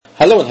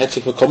Hallo und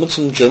herzlich willkommen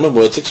zum German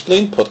Words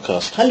Explained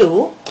Podcast.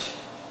 Hallo.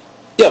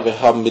 Ja, wir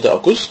haben Mitte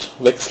August,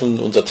 wechseln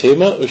unser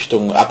Thema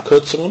Richtung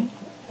Abkürzungen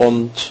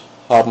und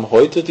haben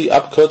heute die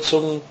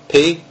Abkürzung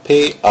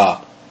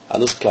PPA,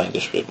 alles klein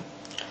geschrieben.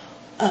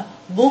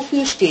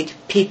 Wofür steht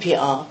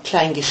PPA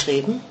klein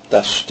geschrieben?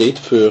 Das steht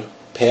für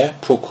per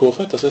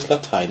procurre, das ist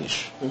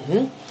lateinisch.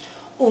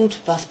 Und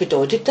was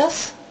bedeutet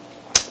das?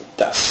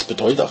 Das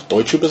bedeutet auf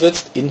Deutsch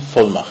übersetzt in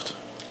Vollmacht.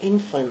 In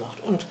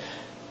Vollmacht. Und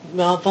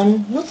ja,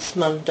 wann nutzt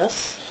man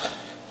das?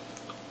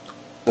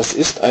 Das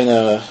ist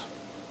eine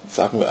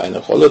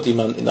Rolle, die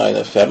man in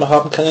einer Firma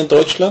haben kann in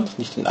Deutschland,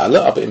 nicht in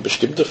alle, aber in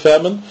bestimmte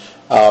Firmen,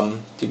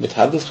 die mit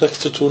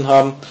Handelsrecht zu tun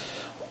haben.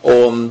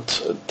 Und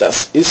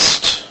das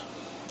ist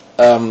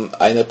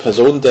eine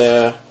Person,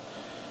 der,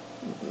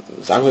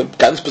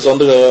 ganz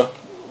besondere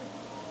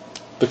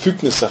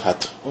Befugnisse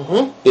hat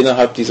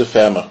innerhalb dieser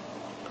Firma.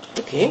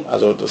 Okay.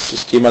 Also das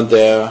ist jemand,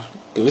 der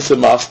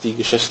gewissermaßen die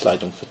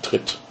Geschäftsleitung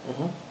vertritt.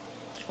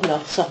 Und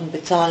auch Sachen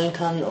bezahlen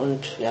kann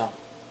und ja.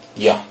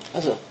 Ja.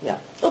 Also ja,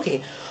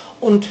 okay.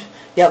 Und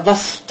ja,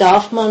 was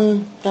darf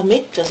man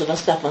damit? Also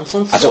was darf man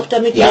sonst noch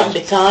damit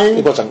bezahlen?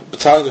 Ich wollte sagen,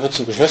 bezahlen gehört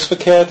zum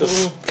Geschäftsverkehr, das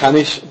kann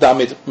ich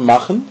damit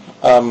machen.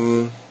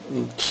 Und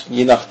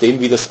je nachdem,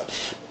 wie das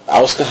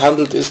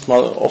ausgehandelt ist,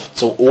 mal oft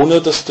so,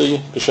 ohne dass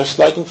die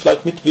Geschäftsleitung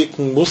vielleicht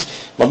mitwirken muss.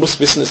 Man muss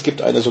wissen, es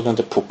gibt einen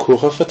sogenannten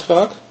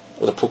Procurervertrag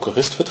oder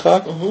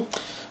Prokuristvertrag.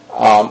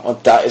 Und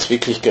da ist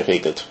wirklich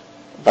geregelt.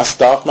 Was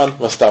darf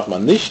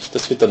man nicht?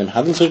 Das wird dann im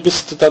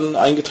Handelsregister dann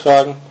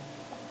eingetragen.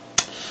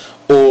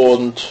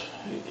 Und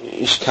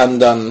ich kann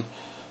dann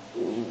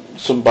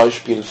zum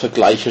Beispiel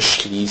Vergleiche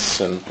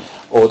schließen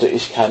oder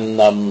ich kann,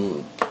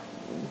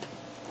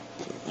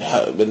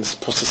 wenn es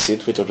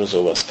prozessiert wird oder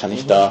sowas, kann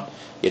ich da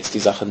jetzt die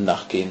Sachen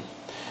nachgehen.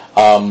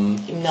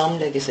 Im Namen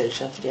der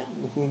Gesellschaft, ja.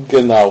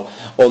 Genau.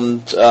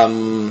 Und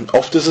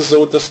oft ist es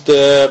so, dass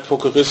der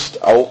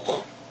Prokurist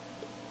auch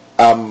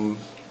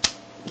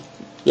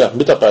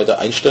Mitarbeiter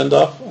einstellen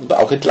darf und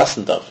auch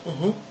entlassen darf.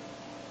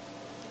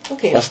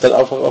 Okay. Was dann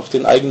auch auf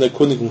den eigenen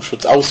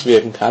Kündigungsschutz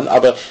auswirken kann.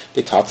 Aber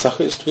die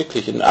Tatsache ist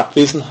wirklich in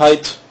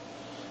Abwesenheit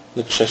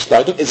eine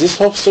Geschäftsleitung. Es ist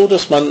auch so,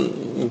 dass man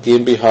eine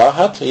GmbH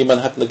hat.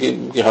 Jemand hat eine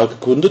GmbH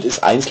gegründet,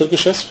 ist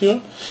Einzelgeschäftsführer.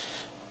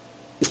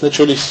 Ist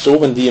natürlich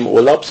so, wenn die im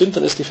Urlaub sind,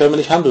 dann ist die Firma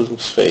nicht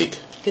handlungsfähig.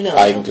 Genau.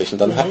 Eigentlich. Und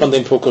dann hat man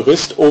den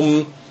Prokurist,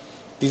 um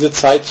diese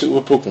Zeit zu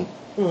überbrücken.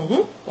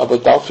 Aber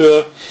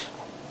dafür,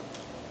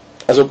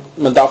 also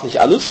man darf nicht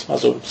alles,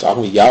 also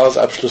sagen wir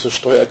Jahresabschlüsse,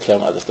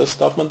 Steuererklärung, alles, das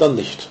darf man dann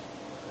nicht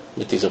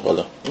mit dieser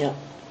Rolle. Ja.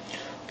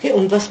 Okay,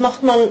 und was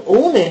macht man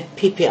ohne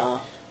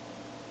PPA?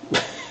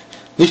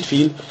 Nicht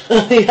viel.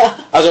 Ja.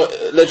 Also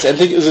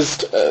letztendlich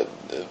ist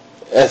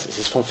es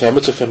ist von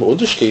Firma zu Firma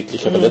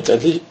unterschiedlich, aber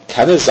letztendlich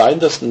kann es sein,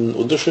 dass eine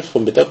Unterschrift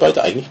vom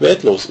Mitarbeiter eigentlich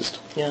wertlos ist.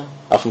 Ja.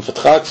 Auf dem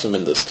Vertrag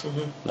zumindest.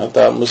 Na,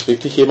 da muss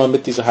wirklich jemand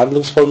mit dieser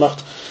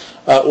Handlungsvollmacht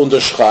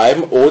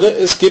unterschreiben. Oder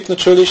es gibt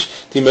natürlich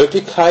die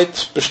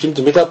Möglichkeit,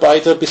 bestimmte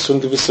Mitarbeiter bis zu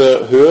einer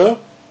gewissen Höhe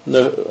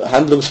eine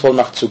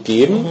Handlungsvollmacht zu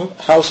geben,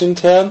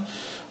 hausintern,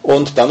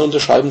 und dann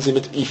unterschreiben sie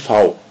mit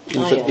IV,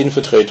 in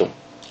Vertretung.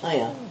 Ah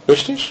ja.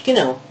 Richtig?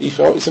 Genau. IV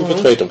ist in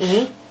Vertretung.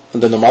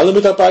 Und der normale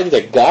Mitarbeiter,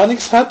 der gar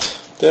nichts hat,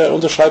 der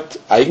unterschreibt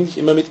eigentlich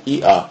immer mit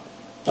IA,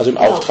 also im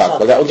Auftrag,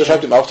 weil er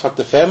unterschreibt im Auftrag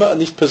der Firma,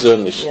 nicht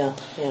persönlich. Ja,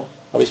 ja.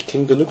 Aber ich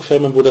kenne genug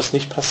Firmen, wo das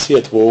nicht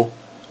passiert, wo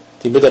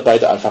die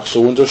Mitarbeiter einfach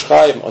so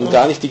unterschreiben und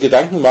gar nicht die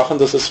Gedanken machen,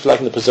 dass es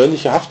vielleicht eine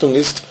persönliche Haftung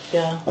ist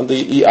und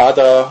die IA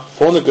da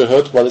vorne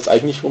gehört, weil es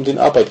eigentlich um den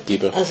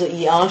Arbeitgeber Also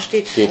IA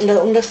steht an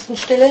der untersten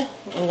Stelle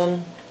und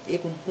dann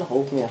eben nach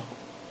oben, ja.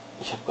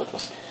 Ich habe gerade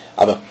was.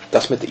 Aber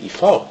das mit der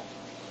IV,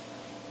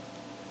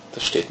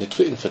 das steht nicht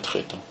für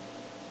Invertretung.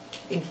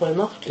 In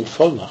Vollmacht? In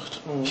Vollmacht.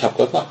 Ich habe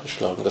gerade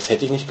nachgeschlagen, das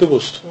hätte ich nicht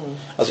gewusst.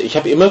 Also ich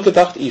habe immer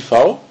gedacht,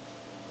 IV.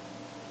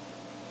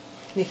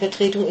 Die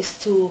Vertretung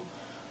ist zu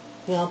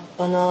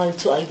banal,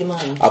 zu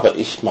allgemein. Aber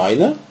ich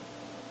meine,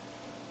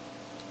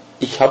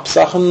 ich habe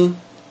Sachen,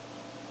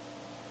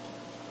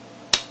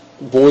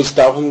 wo es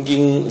darum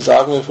ging,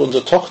 sagen wir, für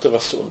unsere Tochter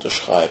was zu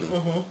unterschreiben,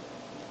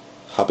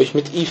 habe ich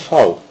mit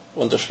IV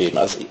unterschrieben,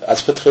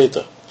 als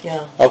Vertreter.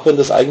 Ja. Auch wenn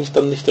das eigentlich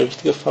dann nicht der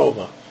richtige V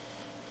war.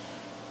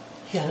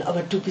 Ja,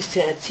 aber du bist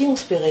ja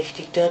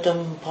Erziehungsberechtigter,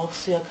 dann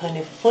brauchst du ja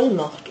keine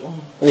Vollmacht,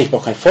 Ich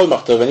brauche keine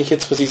Vollmacht, aber wenn ich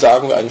jetzt für Sie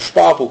sagen will, ein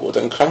Sparbuch oder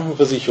eine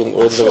Krankenversicherung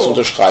oder sowas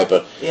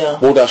unterschreibe,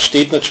 wo da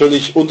steht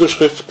natürlich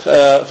Unterschrift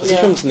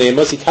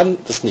Versicherungsnehmer, sie kann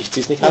das nicht,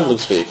 sie ist nicht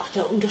handlungsfähig. Ach,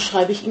 da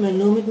unterschreibe ich immer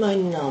nur mit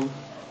meinem Namen.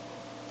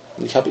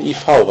 Ich habe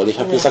IV, weil ich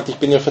habe gesagt, ich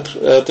bin ja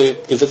der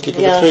gesetzliche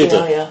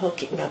Vertreter. Ja,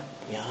 okay.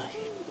 Ja,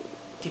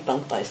 die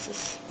Bank weiß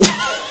es.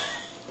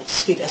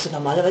 Das geht also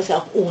normalerweise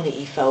auch ohne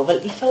IV,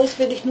 weil IV ist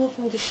wirklich nur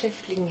vom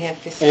Geschäftlichen her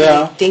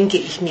festgelegt, denke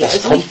ich mir. Das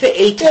also kommt, nicht für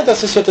Eltern. Ja,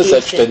 das ist ja der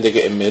Selbstständige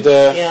in mir,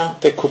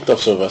 der guckt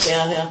auf sowas.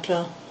 Ja,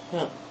 klar.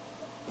 Ja.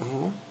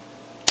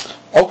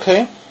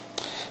 Okay,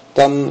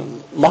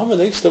 dann machen wir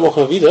nächste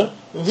Woche wieder.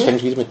 Es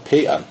fängt wieder mit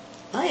P an.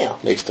 Ah ja.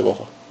 Nächste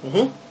Woche.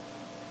 Und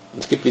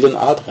es gibt wieder ein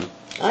A drin.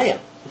 Ah ja.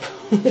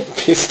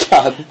 Bis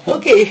dann.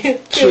 Okay.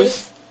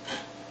 Tschüss.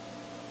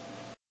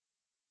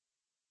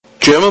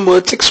 German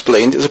Words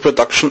Explained is a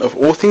production of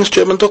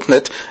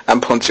allthingsgerman.net and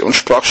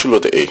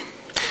pensionssprachschule.de.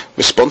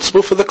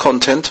 Responsible for the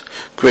content,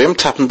 Graham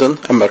Tappenden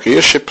and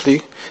Maria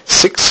Shipley,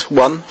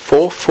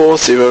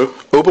 61440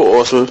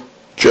 Oberursel,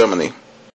 Germany.